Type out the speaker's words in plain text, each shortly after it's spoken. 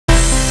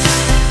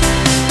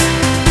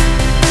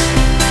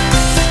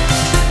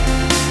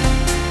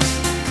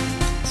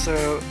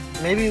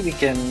maybe we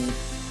can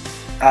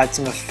add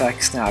some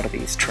effects now to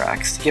these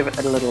tracks to give it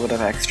a little bit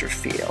of extra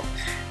feel.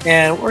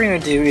 And what we're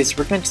going to do is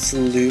we're going to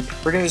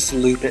just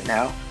loop it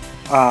now,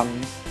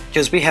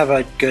 because we have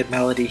a good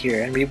melody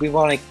here, and we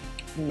want to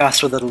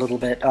mess with it a little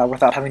bit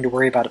without having to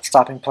worry about it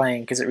stopping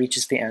playing because it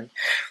reaches the end.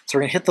 So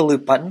we're going to hit the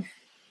loop button,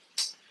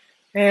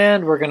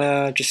 and we're going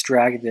to just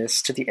drag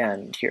this to the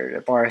end here,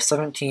 to bar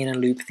 17, and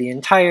loop the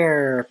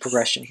entire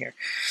progression here.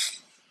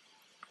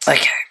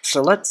 Okay,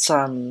 so let's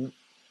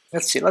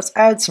see, let's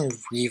add some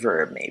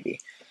reverb maybe.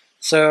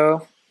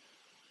 So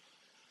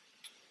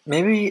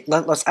maybe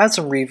let's add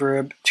some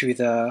reverb to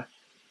the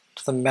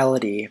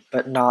melody,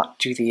 but not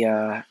to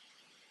the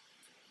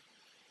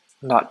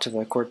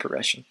chord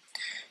progression.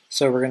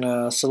 So we're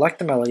gonna select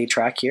the melody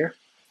track here,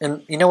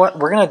 and you know what?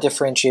 We're gonna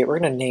differentiate. We're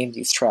gonna name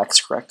these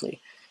tracks correctly.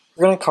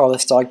 We're gonna call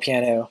this dog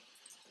piano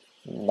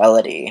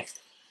melody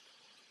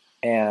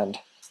and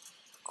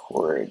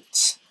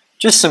chords,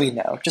 just so we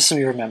know, just so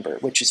we remember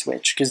which is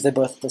which, because they're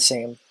both the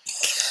same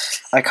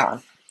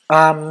icon.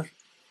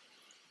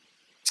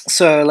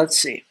 So let's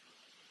see.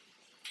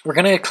 We're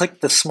going to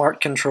click the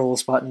Smart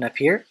Controls button up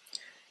here,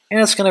 and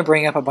it's going to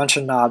bring up a bunch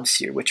of knobs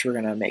here, which we're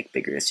going to make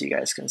bigger so you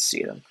guys can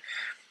see them.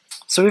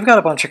 So we've got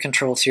a bunch of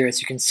controls here,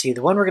 as you can see.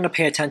 The one we're going to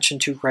pay attention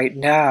to right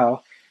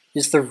now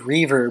is the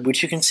reverb,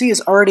 which you can see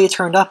is already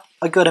turned up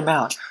a good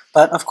amount.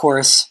 But of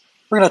course,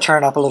 we're going to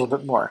turn it up a little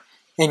bit more,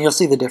 and you'll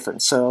see the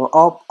difference. So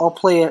I'll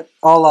play it.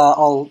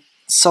 I'll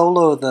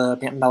solo the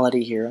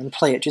melody here and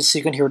play it just so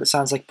you can hear what it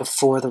sounds like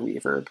before the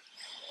reverb.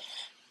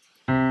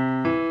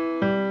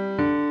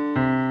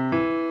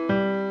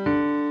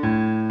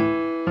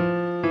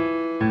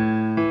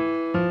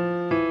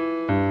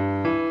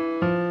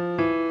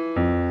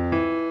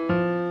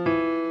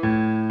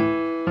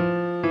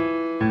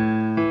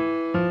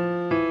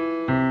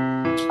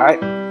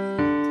 Alright,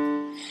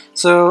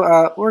 so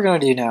what we're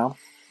going to do now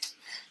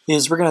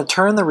is we're going to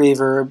turn the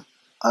reverb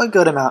a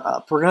good amount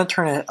up. We're going to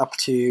turn it up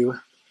to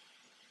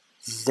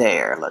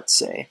there, let's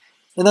say.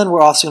 And then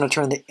we're also going to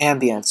turn the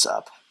ambience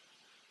up.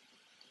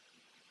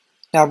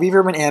 Now,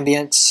 reverb and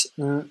ambience,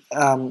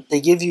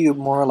 they give you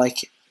more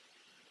like...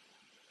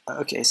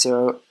 Okay,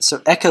 so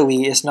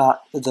echoey is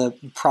not the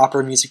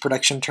proper music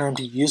production term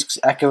to use, because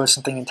echo is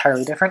something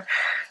entirely different.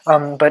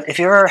 But if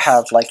you ever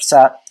have like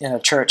sat in a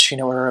church,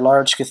 or a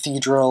large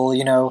cathedral,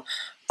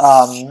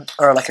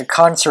 or like a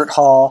concert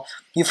hall,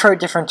 you've heard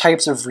different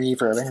types of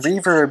reverb. And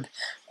reverb,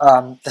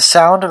 the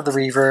sound of the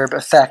reverb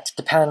effect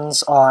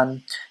depends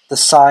on the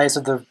size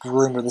of the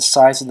room or the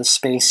size of the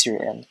space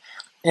you're in.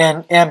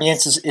 And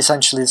ambience is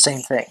essentially the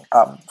same thing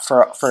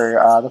for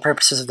the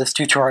purposes of this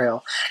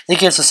tutorial. It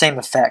gives the same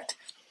effect,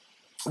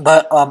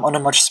 but on a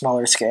much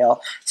smaller scale.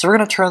 So we're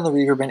going to turn the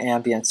reverb and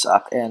ambience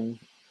up, and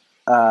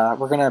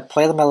we're going to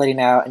play the melody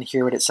now and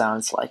hear what it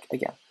sounds like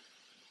again.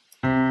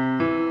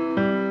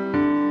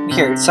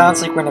 Here, it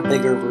sounds like we're in a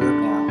bigger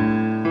room now.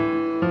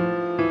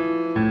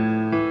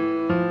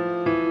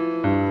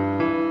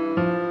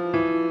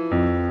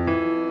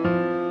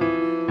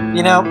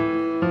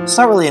 It's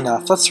not really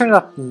enough. Let's turn it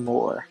up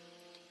more.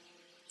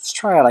 Let's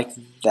try it like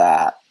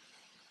that.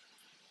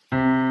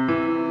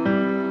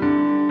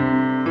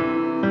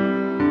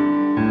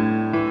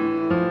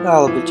 A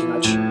little bit too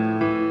much.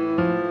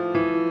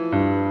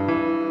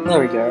 There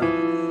we go.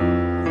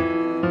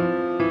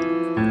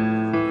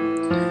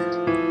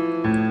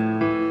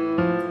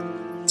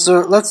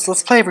 So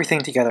let's play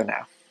everything together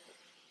now.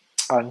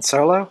 On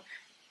solo,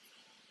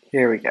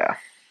 here we go.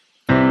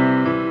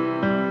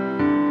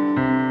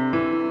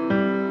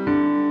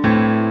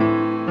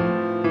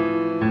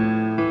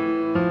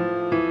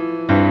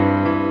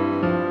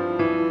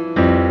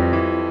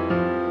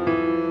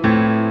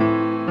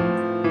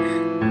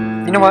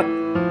 You know what?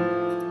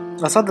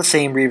 Let's add the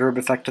same reverb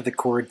effect to the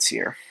chords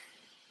here.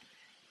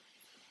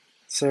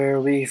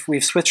 So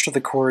we've switched to the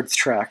chords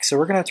track. So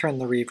we're going to turn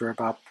the reverb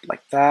up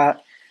like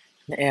that,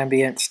 and the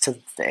ambience to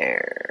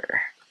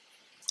there.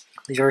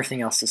 Leave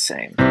everything else the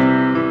same.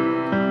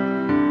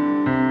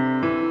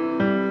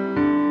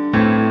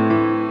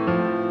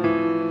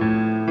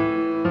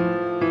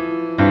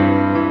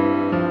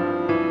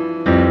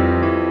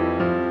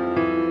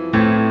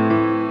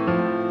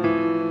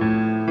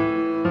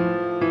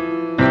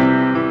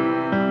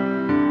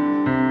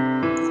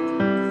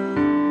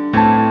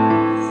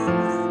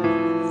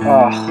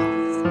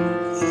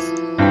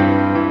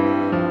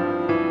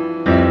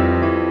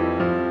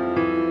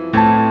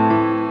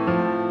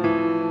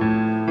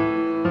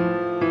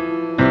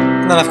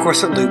 And then of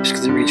course it loops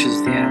because it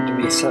reaches the end,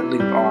 and we set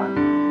loop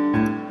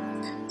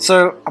on.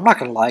 So I'm not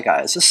gonna lie,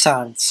 guys, this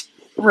sounds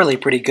really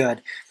pretty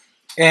good.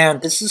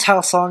 And this is how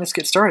songs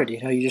get started.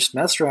 You just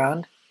mess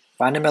around,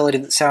 find a melody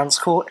that sounds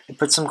cool,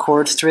 put some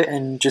chords to it,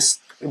 and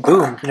just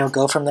boom,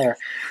 go from there.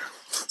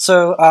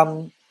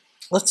 So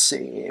let's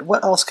see,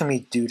 what else can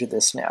we do to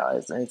this now?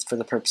 It's for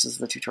the purposes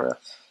of the tutorial.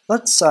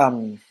 Let's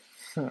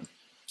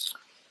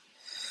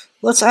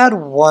add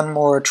one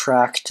more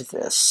track to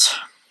this.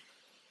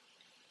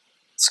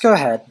 Let's go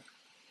ahead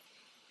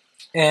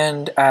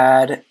and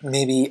add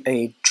maybe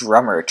a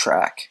drummer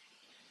track.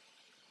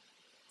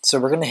 So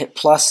we're going to hit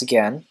plus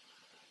again.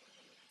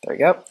 There we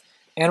go.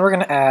 And we're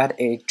going to add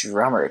a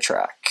drummer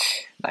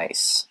track.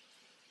 Nice.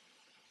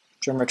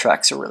 Drummer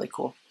tracks are really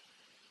cool.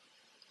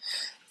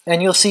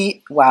 And you'll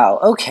see, wow,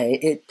 okay,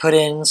 it put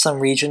in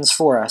some regions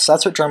for us.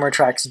 That's what drummer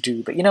tracks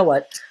do. But you know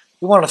what?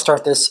 We want to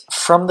start this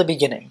from the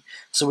beginning.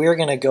 So we are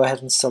going to go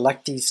ahead and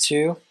select these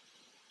two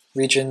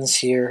regions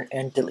here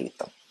and delete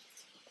them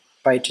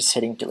by just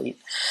hitting delete.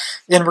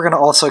 And we're going to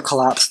also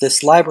collapse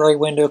this library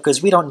window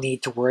because we don't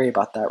need to worry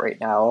about that right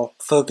now. I'll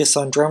focus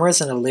on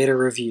drummers in a later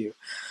review,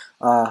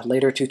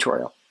 later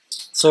tutorial.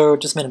 So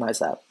just minimize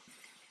that.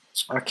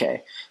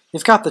 Okay,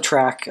 we've got the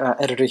track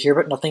editor here,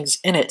 but nothing's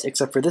in it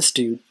except for this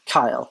dude,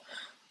 Kyle,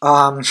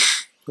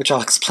 which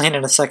I'll explain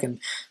in a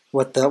second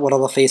what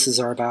all the faces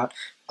are about.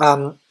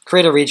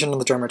 Create a region on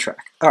the drummer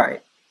track. All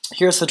right,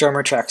 here's the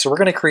drummer track. So we're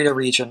going to create a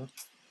region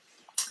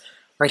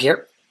right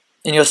here,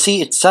 and you'll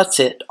see it sets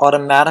it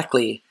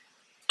automatically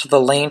to the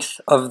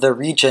length of the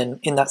region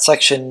in that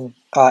section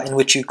in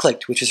which you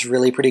clicked, which is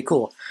really pretty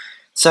cool.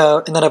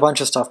 So, and then a bunch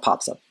of stuff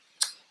pops up.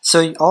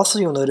 So also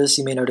you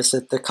may notice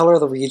that the color of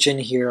the region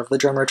here of the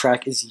drummer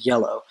track is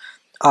yellow.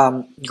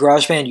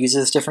 GarageBand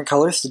uses different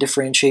colors to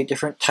differentiate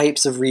different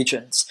types of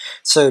regions.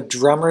 So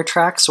drummer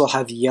tracks will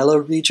have yellow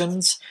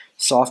regions,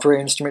 software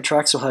instrument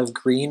tracks will have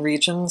green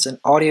regions, and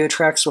audio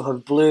tracks will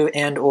have blue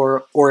and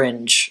or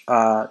orange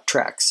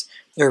tracks,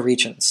 or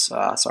regions,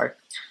 sorry.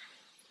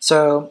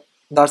 So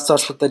that's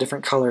what the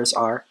different colors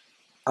are.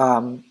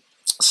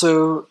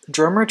 So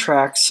drummer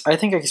tracks, I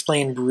think I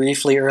explained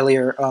briefly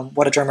earlier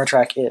what a drummer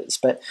track is,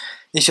 but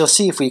as you'll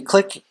see, if we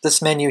click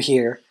this menu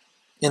here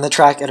in the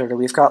track editor,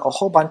 we've got a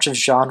whole bunch of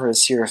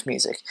genres here of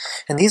music.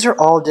 And these are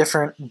all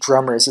different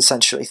drummers,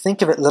 essentially.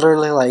 Think of it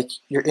literally like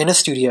you're in a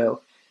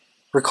studio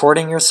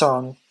recording your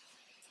song,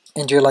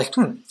 and you're like,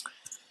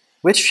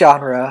 which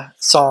genre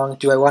song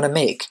do I want to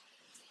make?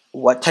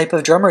 What type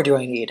of drummer do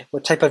I need?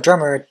 What type of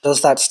drummer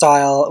does that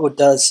style,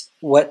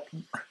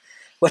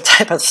 what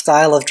type of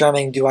style of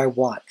drumming do I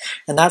want?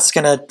 And that's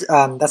gonna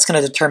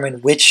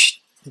determine which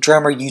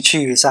drummer you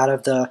choose out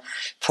of the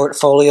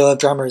portfolio of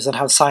drummers that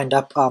have signed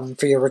up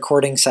for your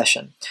recording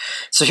session.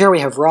 So here we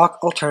have rock,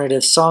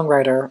 alternative,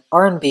 songwriter,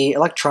 R&B,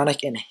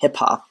 electronic, and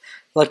hip-hop.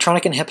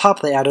 Electronic and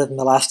hip-hop they added in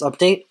the last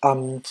update.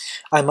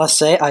 I must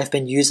say I've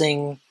been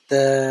using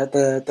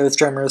those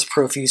drummers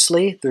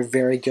profusely. They're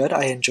very good.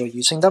 I enjoy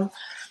using them.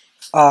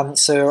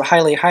 So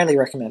highly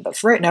recommend. But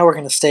for right now, we're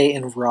going to stay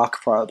in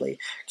rock probably,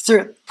 because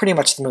they're pretty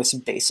much the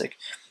most basic.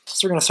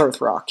 So we're going to start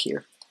with rock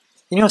here.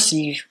 And you'll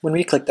see when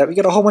we click that, we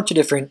get a whole bunch of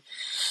different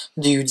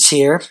dudes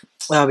here.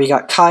 We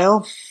got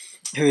Kyle,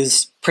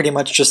 who's pretty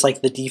much just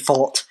like the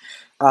default,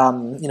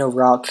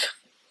 rock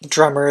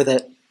drummer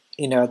that,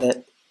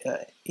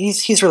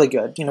 he's really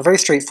good. Very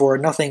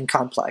straightforward, nothing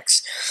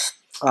complex,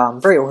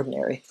 very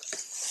ordinary.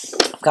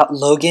 We've got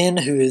Logan,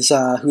 who's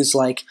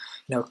like,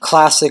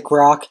 classic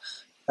rock.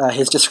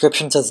 His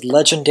description says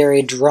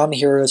legendary drum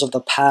heroes of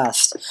the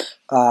past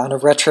on a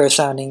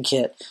retro-sounding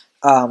kit.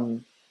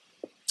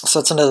 So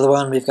that's another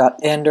one. We've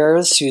got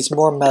Anders, who's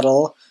more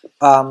metal.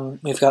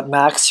 We've got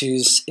Max,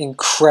 who's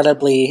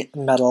incredibly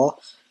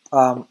metal.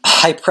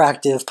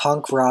 Hyperactive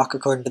punk rock,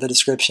 according to the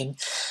description.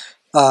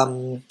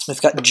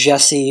 We've got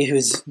Jesse,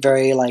 who's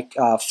very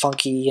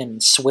funky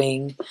and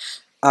swing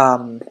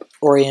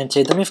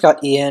oriented. Then we've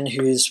got Ian,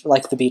 who's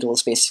like the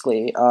Beatles,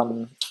 basically,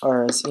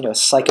 or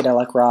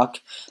psychedelic rock.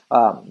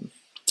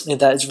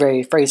 That is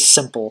very, very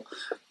simple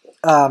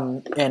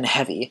and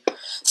heavy.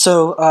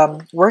 So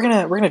we're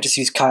gonna just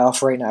use Kyle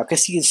for right now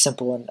because he is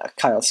simple and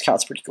Kyle's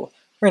pretty cool.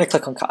 We're gonna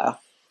click on Kyle.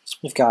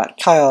 We've got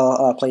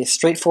Kyle plays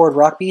straightforward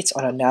rock beats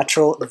on a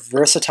natural,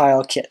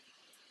 versatile kit.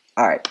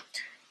 All right,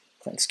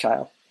 thanks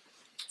Kyle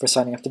for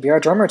signing up to be our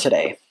drummer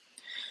today.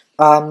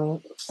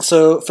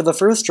 So for the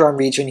first drum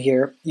region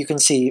here, you can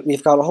see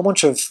we've got a whole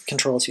bunch of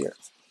controls here.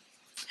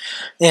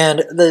 And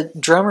the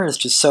drummer is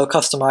just so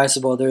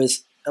customizable.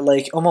 There's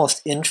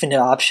almost infinite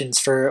options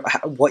for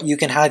what you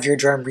can have your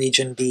drum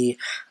region be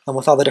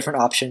with all the different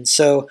options.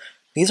 So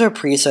these are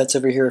presets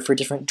over here for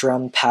different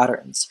drum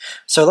patterns.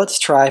 So let's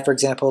try, for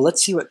example,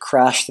 let's see what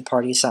Crash the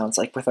Party sounds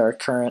like with our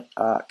current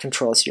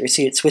controls here.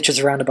 See, it switches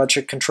around a bunch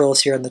of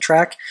controls here on the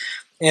track,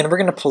 and we're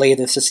going to play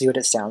this to see what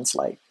it sounds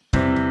like.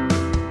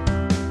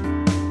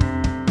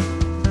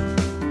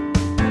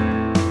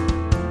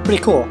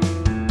 Pretty cool.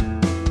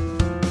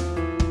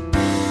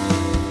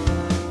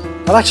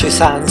 That actually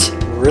sounds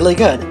really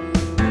good.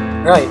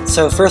 Right,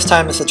 so first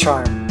time is a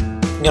charm.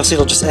 And you'll see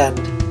it'll just end.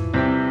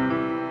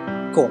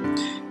 Cool.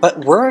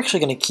 But we're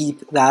actually going to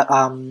keep that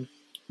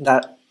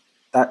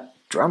that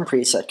drum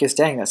preset, because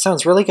dang, that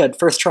sounds really good.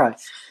 First try.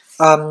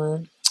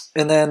 And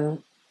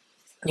then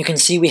you can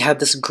see we have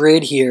this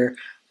grid here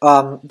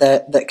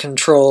that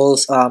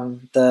controls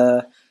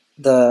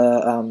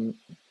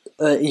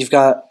you've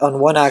got on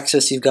one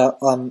axis you've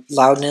got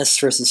loudness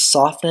versus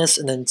softness,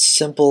 and then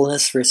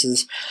simpleness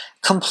versus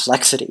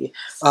complexity.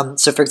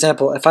 So for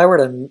example, if I were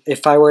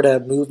to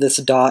move this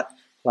dot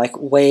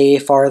way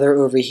farther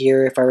over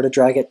here, if I were to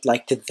drag it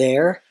to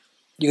there,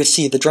 you can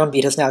see the drum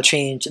beat has now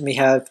changed, and we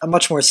have a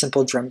much more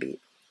simple drum beat.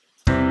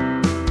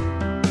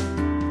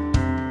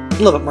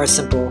 a little bit more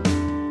simple.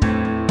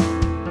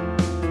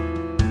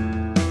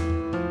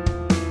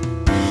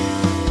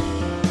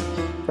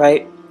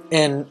 Right?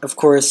 And of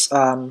course,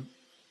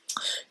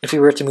 if we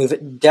were to move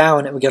it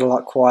down, it would get a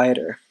lot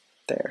quieter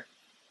there.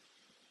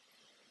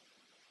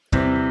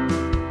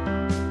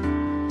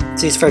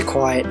 See, it's very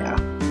quiet now.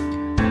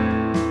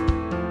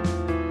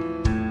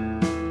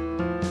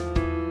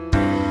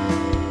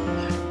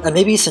 And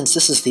maybe since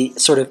this is the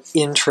sort of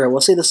intro,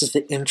 we'll say this is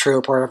the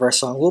intro part of our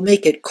song, we'll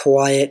make it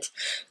quiet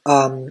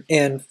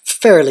and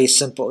fairly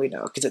simple, you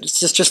know, because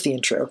it's just the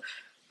intro.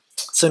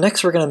 So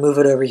next we're going to move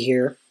it over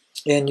here,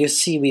 and you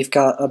see we've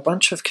got a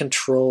bunch of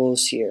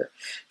controls here.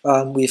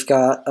 We've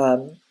got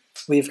a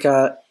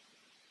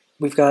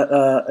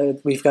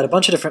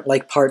bunch of different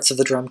like parts of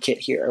the drum kit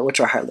here, which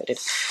are highlighted.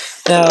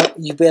 Now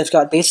you've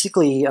got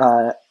basically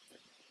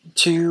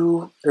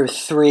 2 or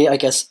 3, I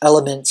guess,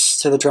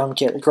 elements to the drum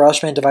kit.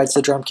 GarageBand divides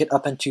the drum kit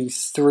up into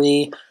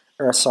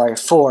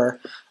 4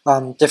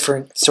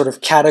 different sort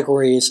of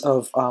categories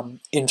of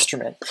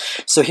instrument.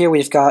 So here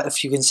we've got,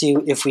 if you can see,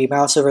 if we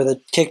mouse over the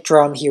kick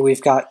drum, here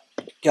we've got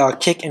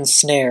kick and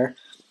snare.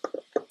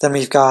 Then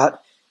we've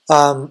got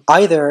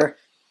either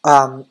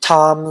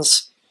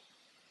toms,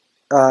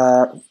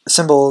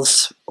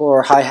 cymbals,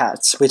 or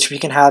hi-hats, which we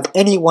can have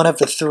any one of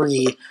the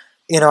 3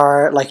 in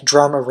our like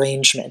drum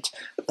arrangement,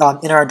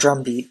 in our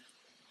drum beat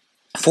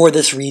for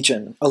this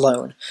region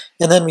alone.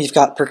 And then we've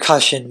got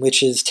percussion,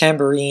 which is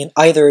tambourine,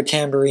 either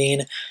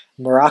tambourine,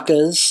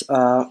 maracas,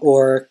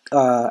 or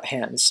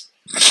hands.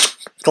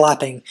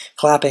 Clapping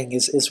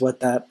is what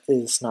that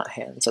is, not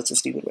hands. That's a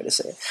stupid way to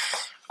say it.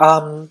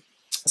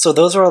 So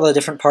those are all the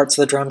different parts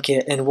of the drum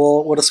kit, and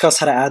we'll discuss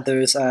how to add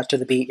those to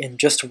the beat in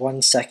just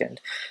 1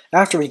 second,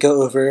 after we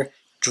go over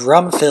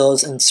drum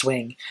fills and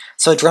swing.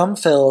 So drum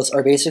fills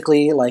are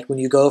basically like when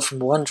you go from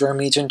one drum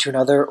region to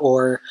another,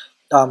 or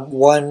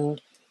one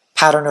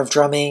pattern of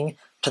drumming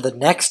to the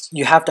next,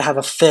 you have to have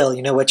a fill,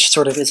 you know, which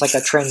sort of is like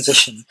a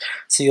transition.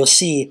 So you'll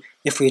see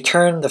if we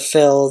turn the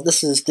fill,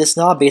 this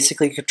knob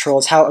basically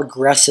controls how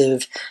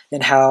aggressive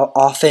and how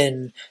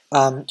often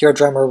your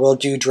drummer will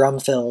do drum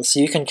fills. So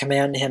you can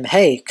command him,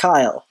 hey,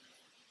 Kyle,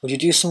 would you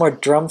do some more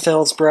drum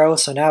fills, bro?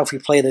 So now if we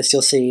play this,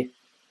 you'll see.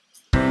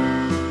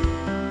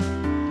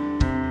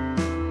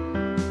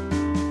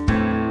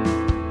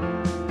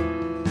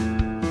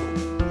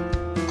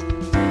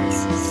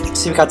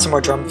 See, we got some more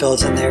drum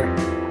fills in there.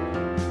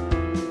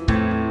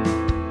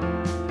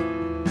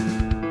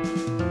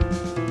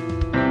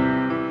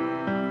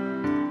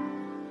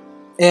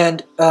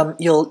 And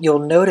you'll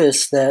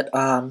notice that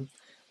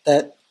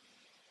the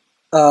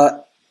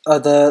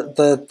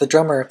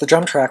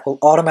drum track will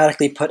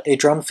automatically put a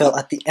drum fill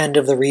at the end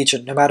of the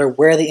region, no matter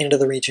where the end of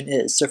the region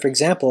is. So, for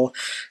example,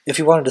 if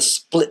you wanted to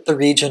split the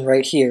region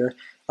right here.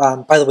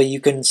 By the way,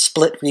 you can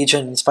split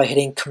regions by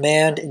hitting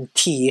Command and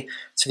T.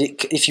 So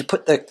if you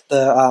put the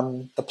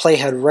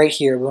playhead right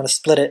here, we want to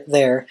split it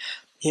there,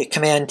 hit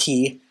Command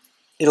T,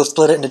 it'll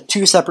split it into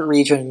 2 separate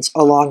regions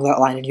along that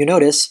line. And you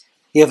notice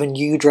you have a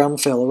new drum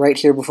fill right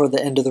here before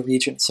the end of the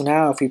region. So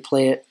now if we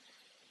play it,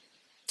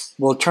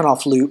 we'll turn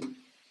off loop.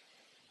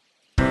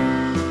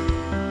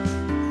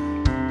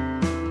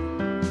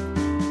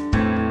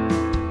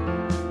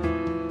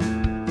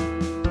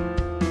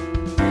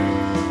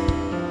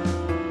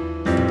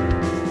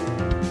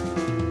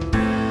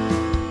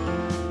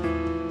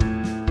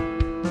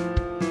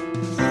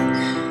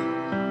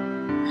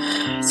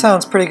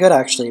 Sounds pretty good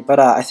actually, but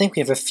I think we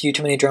have a few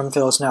too many drum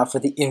fills now for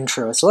the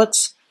intro, so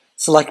let's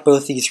select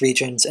both these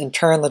regions and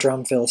turn the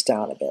drum fills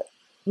down a bit.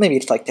 Maybe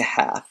it's like to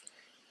half.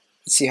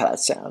 Let's see how that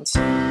sounds.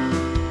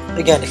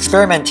 Again,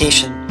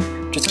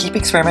 experimentation. Just keep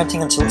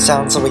experimenting until it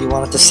sounds the way you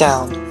want it to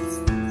sound.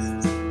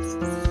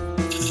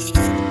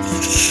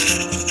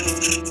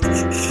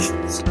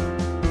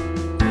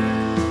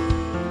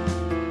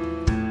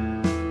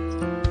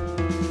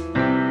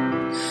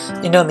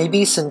 You know,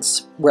 maybe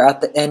since we're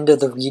at the end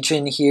of the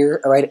region here,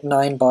 right at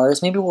 9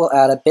 bars, maybe we'll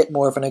add a bit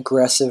more of an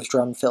aggressive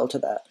drum fill to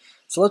that.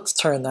 So let's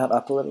turn that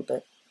up a little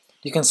bit.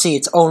 You can see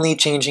it's only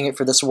changing it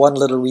for this one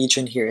little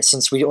region here,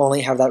 since we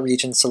only have that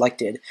region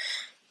selected.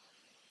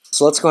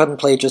 So let's go ahead and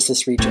play just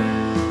this region.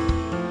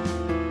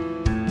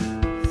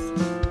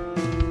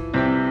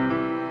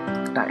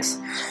 Nice.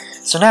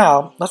 So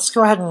now, let's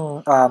go ahead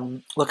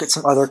and look at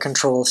some other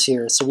controls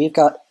here. So we've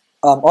got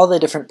all the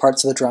different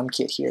parts of the drum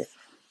kit here.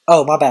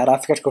 Oh, my bad, I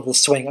forgot to go over the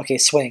swing. Okay,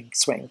 swing,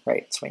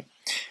 right, swing.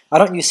 I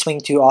don't use swing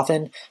too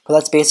often, but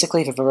that's basically,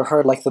 if you've ever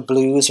heard like the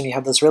blues, when you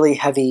have those really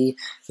heavy,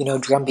 you know,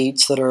 drum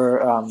beats that are,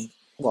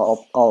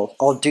 well,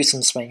 I'll do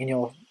some swing and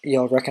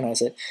you'll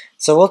recognize it.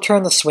 So we'll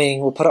turn the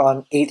swing, we'll put it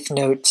on 8th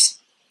notes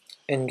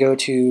and go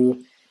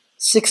to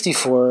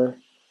 65%.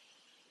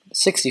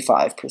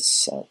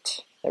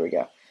 There we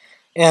go.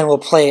 And we'll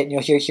play it and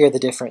you'll hear the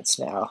difference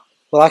now.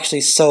 We'll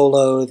actually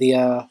solo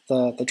the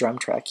drum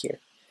track here.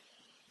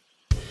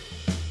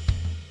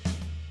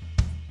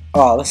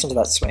 Oh, listen to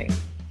that swing.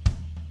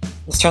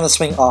 Let's turn the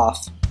swing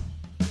off.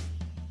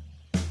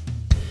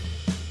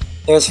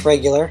 There's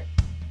regular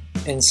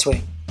and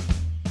swing.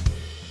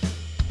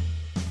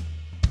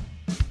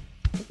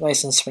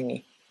 nice and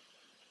swingy.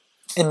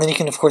 And then you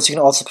can, of course, you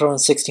can also put on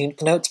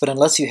 16th notes, but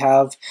unless you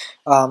have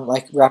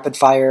like rapid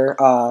fire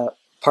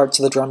parts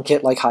of the drum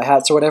kit, like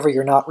hi-hats or whatever,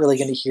 you're not really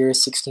going to hear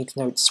 16th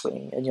note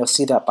swing, and you'll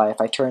see that by if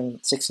I turn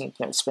 16th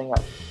note swing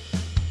up.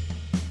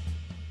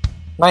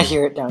 Might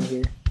hear it down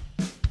here.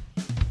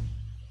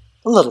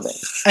 A little bit.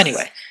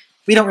 Anyway,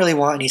 we don't really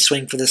want any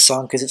swing for this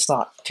song because it's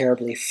not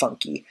terribly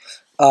funky.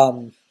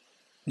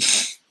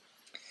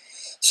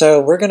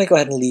 So we're going to go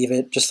ahead and leave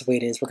it just the way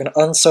it is. We're going to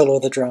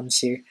unsolo the drums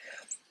here.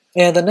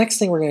 And the next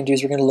thing we're going to do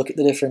is we're going to look at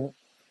the different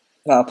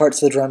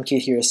parts of the drum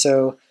kit here.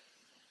 So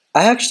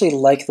I actually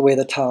like the way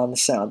the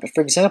toms sound, but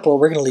for example,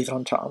 we're going to leave it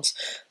on toms.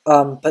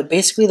 But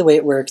basically the way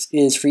it works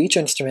is for each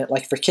instrument,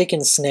 like for kick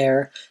and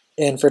snare,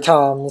 and for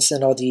toms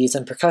and all these,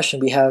 and percussion,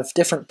 we have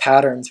different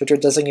patterns, which are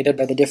designated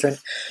by the different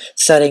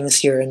settings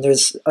here, and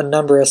there's a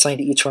number assigned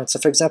to each one. So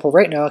for example,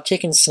 right now,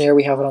 kick and snare,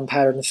 we have it on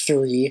pattern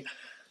 3,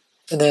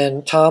 and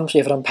then toms, we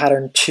have it on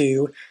pattern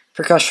 2,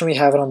 percussion, we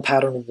have it on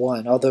pattern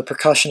 1, although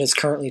percussion is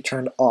currently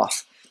turned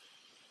off.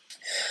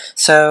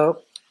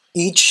 So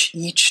each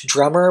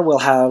drummer will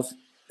have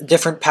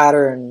different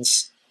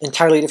patterns,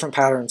 entirely different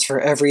patterns for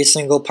every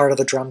single part of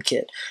the drum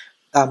kit,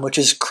 which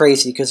is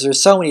crazy because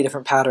there's so many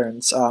different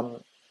patterns.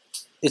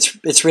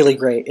 It's really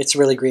great. It's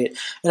really great.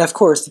 And of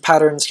course, the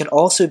patterns can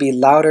also be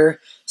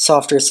louder,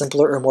 softer,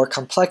 simpler, or more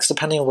complex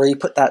depending on where you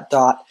put that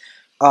dot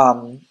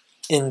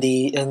in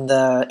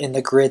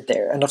the grid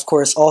there. And of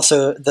course,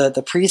 also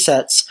the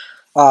presets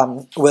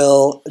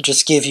will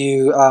just give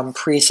you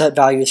preset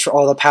values for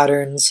all the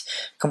patterns,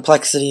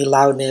 complexity,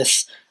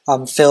 loudness,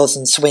 fills,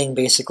 and swing,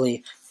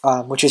 basically,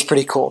 which is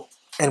pretty cool,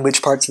 and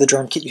which parts of the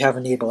drum kit you have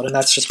enabled, and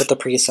that's just what the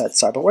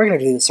presets are. But we're going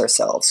to do this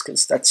ourselves,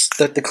 because that's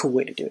the cool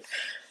way to do it.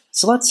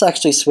 So let's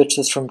actually switch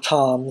this from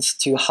toms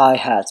to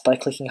hi-hats by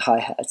clicking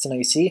hi-hats. So now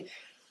you see,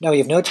 now we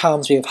have no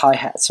toms, we have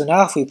hi-hats. So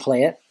now if we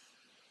play it,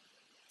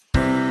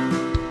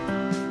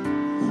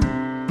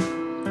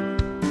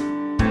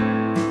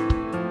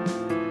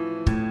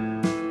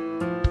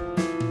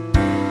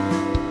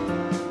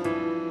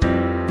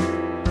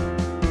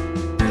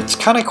 it's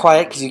kind of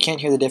quiet because you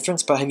can't hear the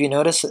difference, but have you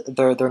noticed that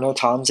there are no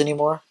toms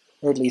anymore?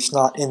 Or at least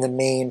not in the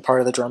main part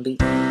of the drum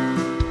beat.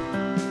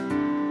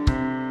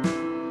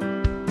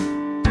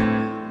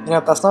 You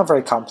know, that's not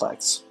very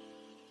complex.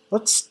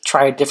 Let's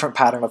try a different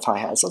pattern of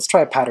hi-hats. Let's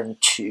try pattern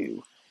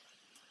 2.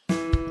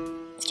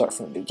 Start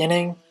from the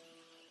beginning.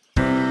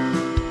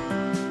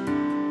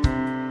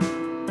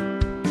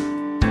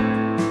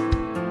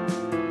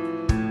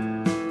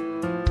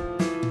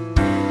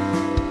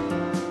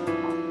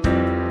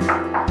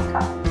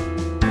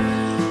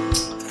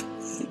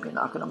 Leave me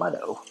knocking on my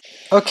door.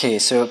 Okay,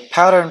 so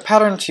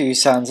pattern 2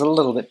 sounds a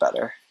little bit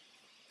better.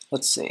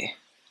 Let's see.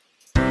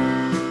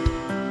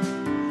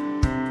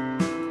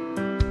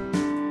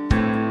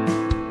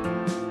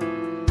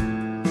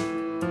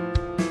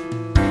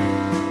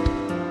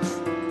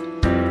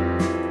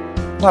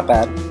 Not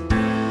bad.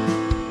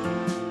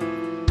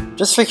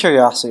 Just for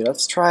curiosity,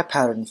 let's try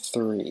pattern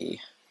 3.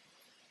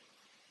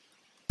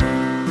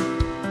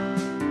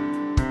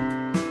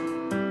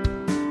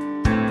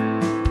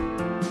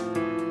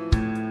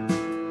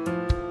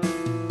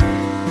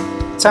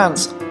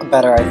 Sounds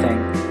better, I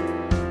think.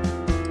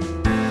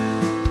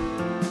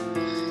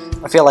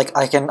 I feel like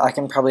I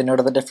can probably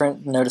notice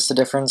the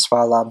difference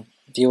while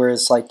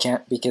viewers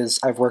can't, because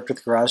I've worked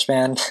with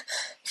GarageBand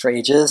for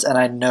ages and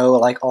I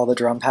know all the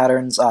drum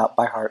patterns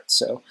by heart.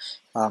 So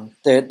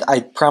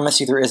I promise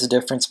you there is a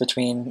difference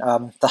between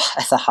the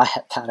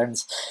hi-hat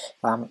patterns.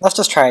 Let's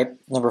just try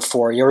number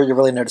 4. You'll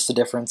really notice the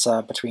difference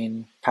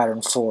between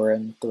pattern 4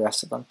 and the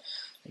rest of them.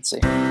 Let's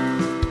see.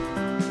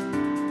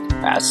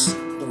 That's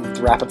the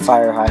rapid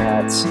fire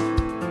hi-hats.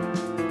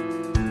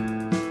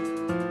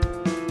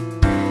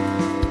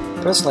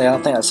 Personally, I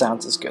don't think that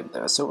sounds as good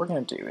though. So what we're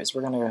going to do is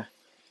we're going to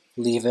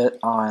leave it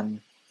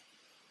on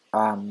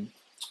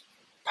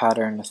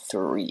pattern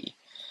 3.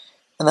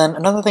 And then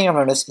another thing I've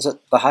noticed is that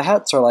the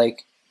hi-hats are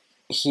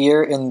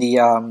here in the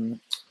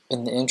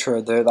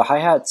intro. The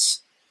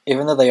hi-hats,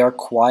 even though they are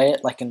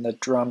quiet, and the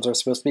drums are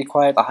supposed to be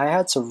quiet, the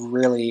hi-hats are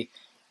really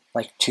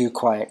too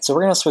quiet. So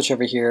we're going to switch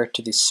over here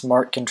to the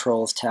Smart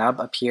Controls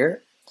tab up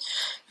here.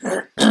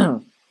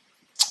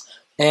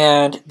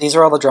 And these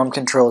are all the drum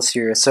controls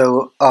here.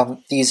 So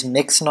these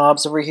mix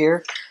knobs over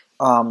here,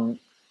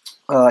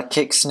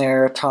 kick,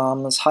 snare,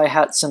 toms,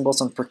 hi-hat,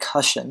 cymbals, and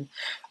percussion,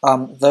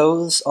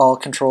 those all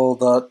control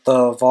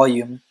the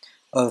volume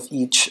of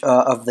each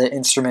of the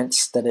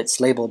instruments that it's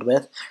labeled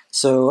with.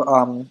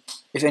 So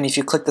if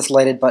you click this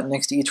lighted button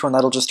next to each one,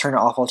 that'll just turn it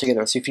off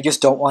altogether. So if you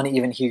just don't want to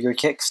even hear your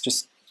kicks,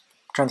 just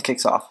turn the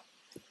kicks off.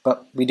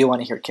 But we do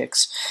want to hear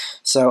kicks.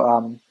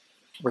 So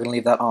we're going to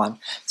leave that on.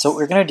 So what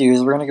we're going to do is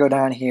we're going to go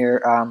down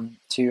here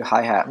to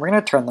hi-hat, and we're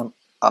going to turn them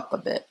up a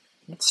bit.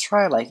 Let's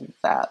try like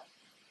that.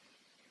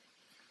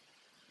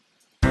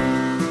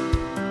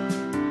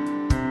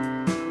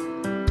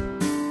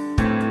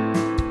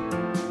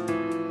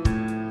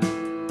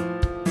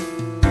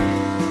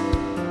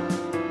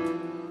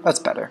 That's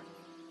better.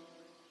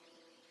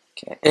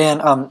 Okay,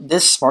 and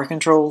this Smart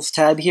Controls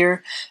tab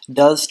here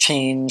does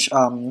change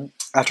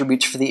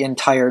attributes for the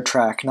entire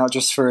track, not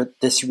just for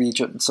this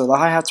region. So the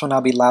hi-hats will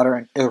now be louder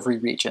in every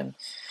region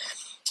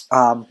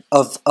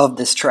of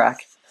this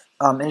track.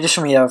 In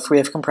addition, we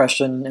have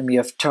compression and we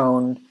have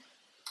tone.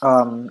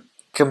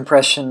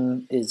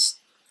 Compression is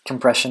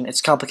compression.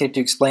 It's complicated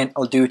to explain.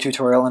 I'll do a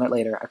tutorial on it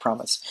later, I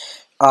promise.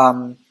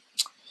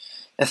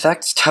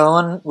 Effects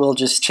tone will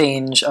just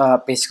change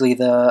basically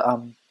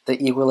the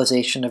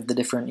equalization of the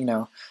different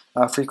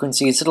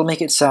frequencies. It'll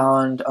make it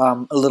sound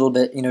a little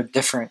bit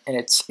different, and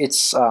it's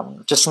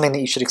just something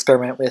that you should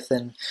experiment with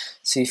and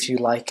see if you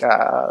like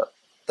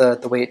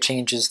the way it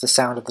changes the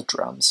sound of the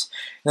drums.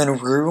 And then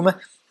room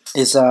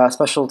is a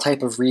special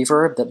type of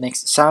reverb that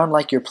makes it sound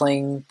like you're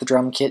playing the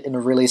drum kit in a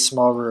really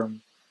small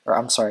room. Or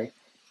I'm sorry,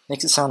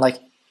 makes it sound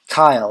like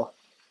Kyle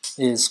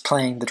is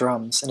playing the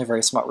drums in a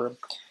very small room.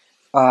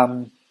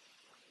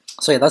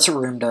 So yeah, that's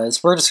what room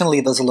does. We're just going to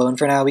leave those alone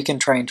for now. We can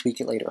try and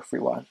tweak it later if we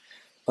want.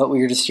 But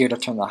we're just here to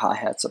turn the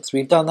hi-hats up. So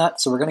we've done that,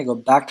 so we're going to go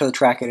back to the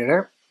track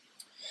editor.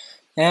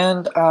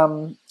 And,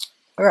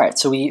 alright,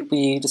 so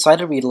we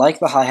decided we like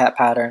the hi-hat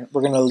pattern.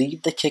 We're going to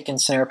leave the kick and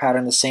snare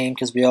pattern the same,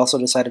 because we also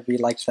decided we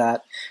liked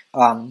that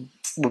when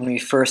we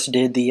first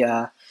did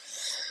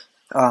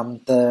when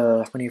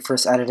we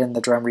first added in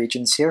the drum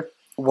regions here.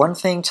 One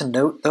thing to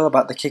note, though,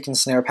 about the kick and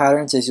snare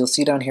patterns is you'll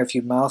see down here, if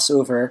you mouse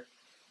over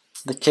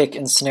the kick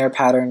and snare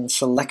pattern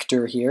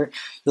selector here,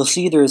 you'll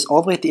see there's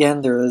all the way at the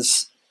end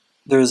there's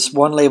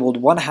one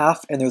labeled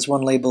 1/2 and there's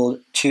one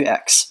labeled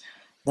 2x.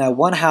 Now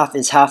 1/2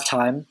 is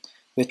halftime,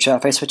 which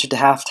if I switch it to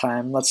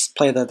halftime, let's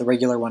play the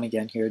regular one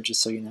again here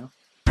just so you know.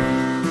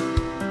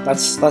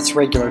 That's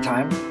regular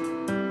time.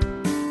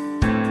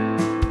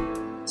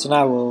 So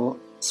now we'll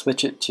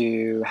switch it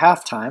to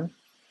halftime,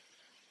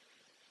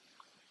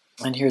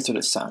 and here's what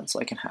it sounds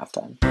like in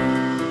halftime.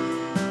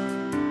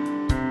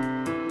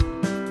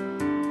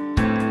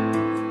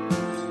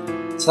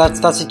 So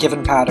that's a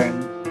given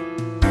pattern.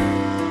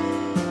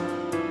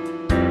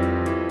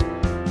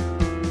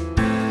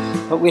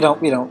 But we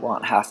don't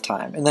want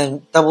halftime. And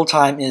then double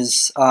time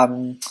is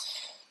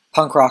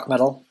punk rock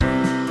metal.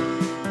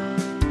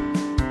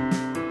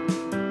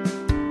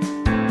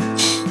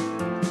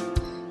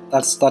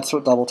 That's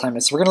what double time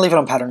is. So we're gonna leave it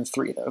on pattern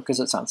 3 though, because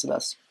it sounds the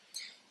best,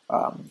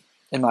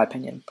 in my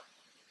opinion.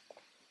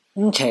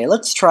 Okay,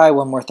 let's try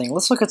one more thing.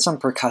 Let's look at some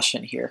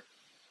percussion here.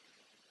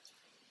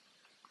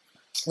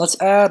 Let's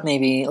add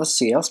maybe, let's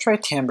try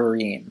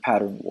tambourine,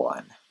 pattern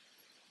 1.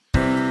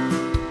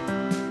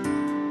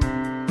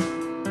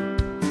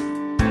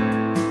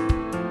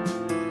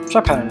 Let's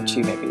try pattern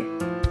 2 maybe.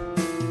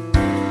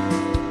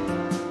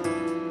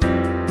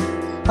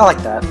 I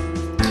like that.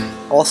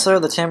 Also,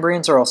 the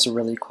tambourines are also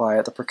really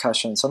quiet, the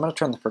percussion, so I'm going to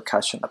turn the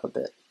percussion up a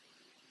bit.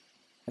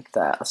 Like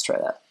that, let's try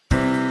that.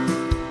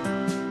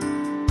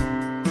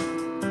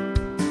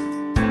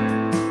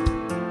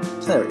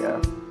 So there we go.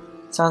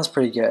 Sounds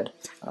pretty good.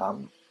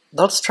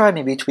 Let's try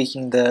maybe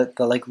tweaking the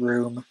like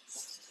room.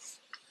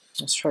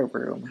 Let's try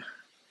room.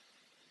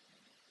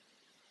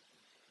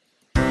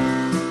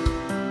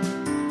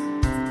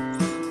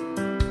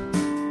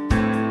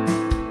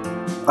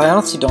 I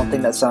honestly don't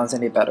think that sounds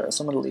any better,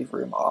 so I'm going to leave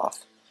room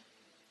off.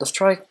 Let's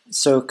try,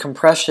 so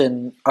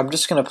compression, I'm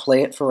just going to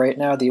play it for right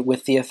now,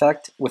 with the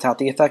effect, without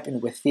the effect,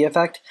 and with the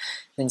effect,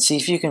 and see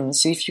if you can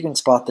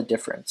spot the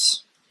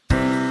difference.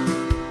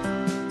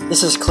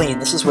 This is clean,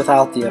 this is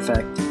without the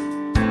effect.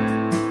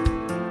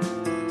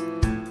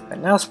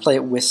 And now let's play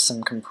it with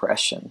some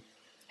compression.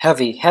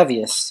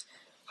 Heaviest,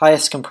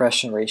 highest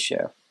compression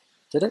ratio.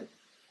 Did it?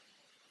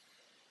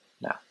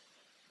 No.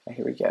 Right,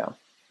 here we go.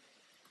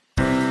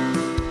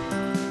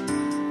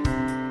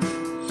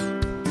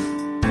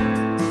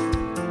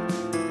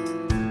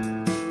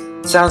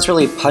 Sounds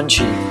really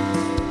punchy.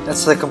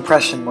 That's the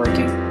compression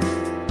working.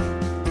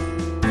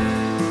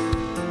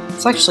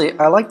 It's actually,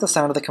 I like the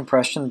sound of the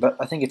compression, but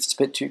I think it's a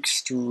bit too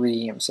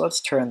extreme, so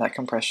let's turn that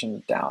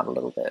compression down a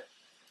little bit.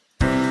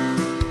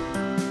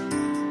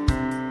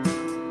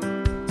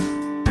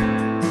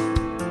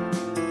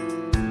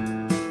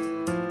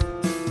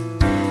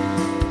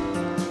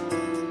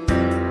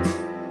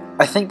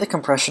 I think the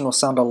compression will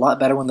sound a lot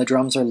better when the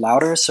drums are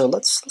louder, so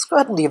let's go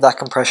ahead and leave that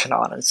compression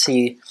on and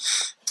see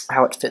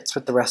how it fits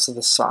with the rest of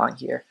the song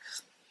here.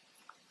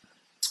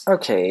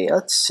 Okay,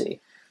 let's see.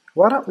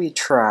 Why don't we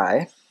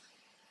try?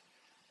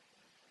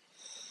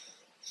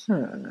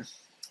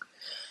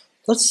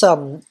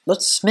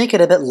 Let's make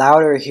it a bit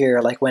louder here,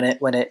 like when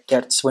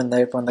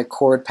the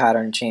chord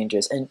pattern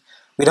changes. And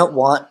we don't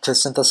want to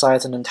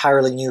synthesize an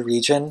entirely new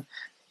region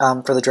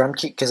for the drum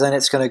kit, because then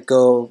it's going to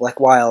go like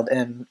wild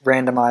and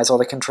randomize all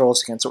the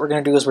controls again. So what we're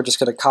going to do is we're just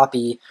going to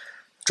copy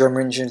drum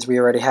regions we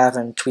already have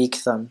and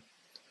tweak them.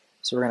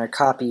 So we're going to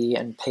copy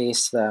and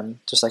paste them,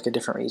 just like a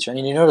different region.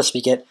 And you notice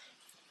we get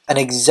an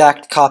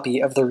exact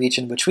copy of the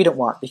region, which we don't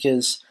want,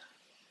 because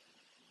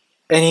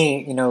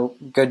any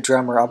good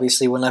drummer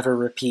obviously will never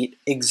repeat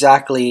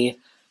exactly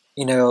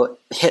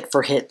hit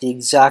for hit the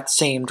exact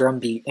same drum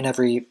beat in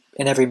every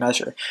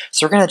measure.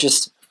 So we're going to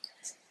just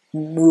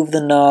move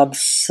the knob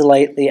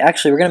slightly.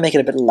 Actually, we're going to make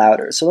it a bit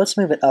louder, so let's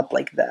move it up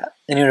like that.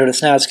 And you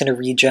notice now it's going to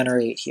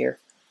regenerate here.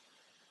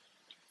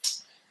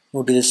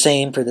 We'll do the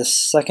same for the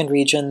second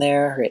region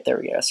there. Right, there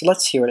we go. So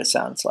let's hear what it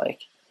sounds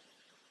like.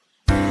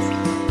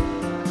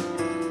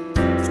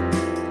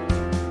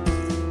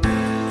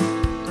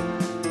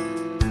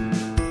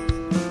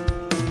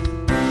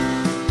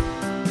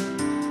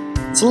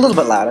 It's a little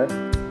bit louder.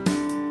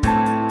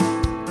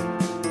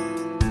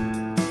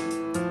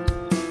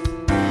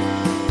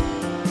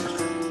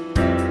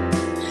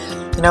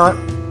 You know what?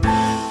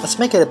 Let's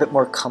make it a bit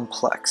more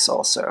complex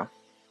also.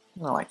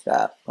 I like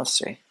that. Let's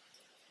see.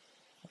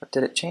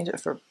 Did it change it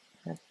for?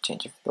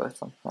 Change it for both of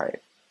them. All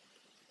right.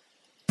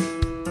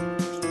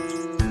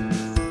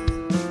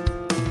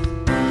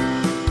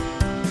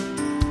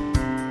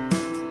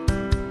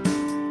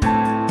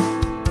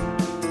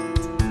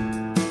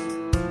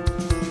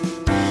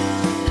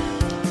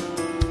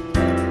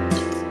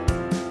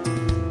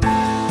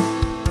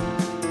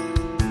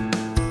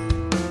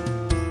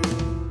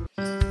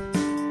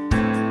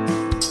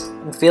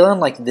 I'm feeling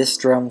like this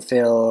drum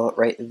fill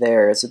right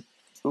there is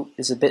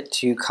a bit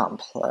too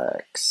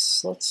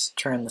complex. Let's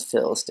turn the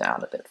fills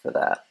down a bit for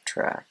that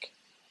track.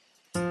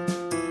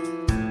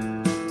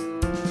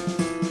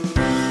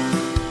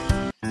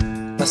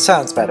 That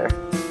sounds better.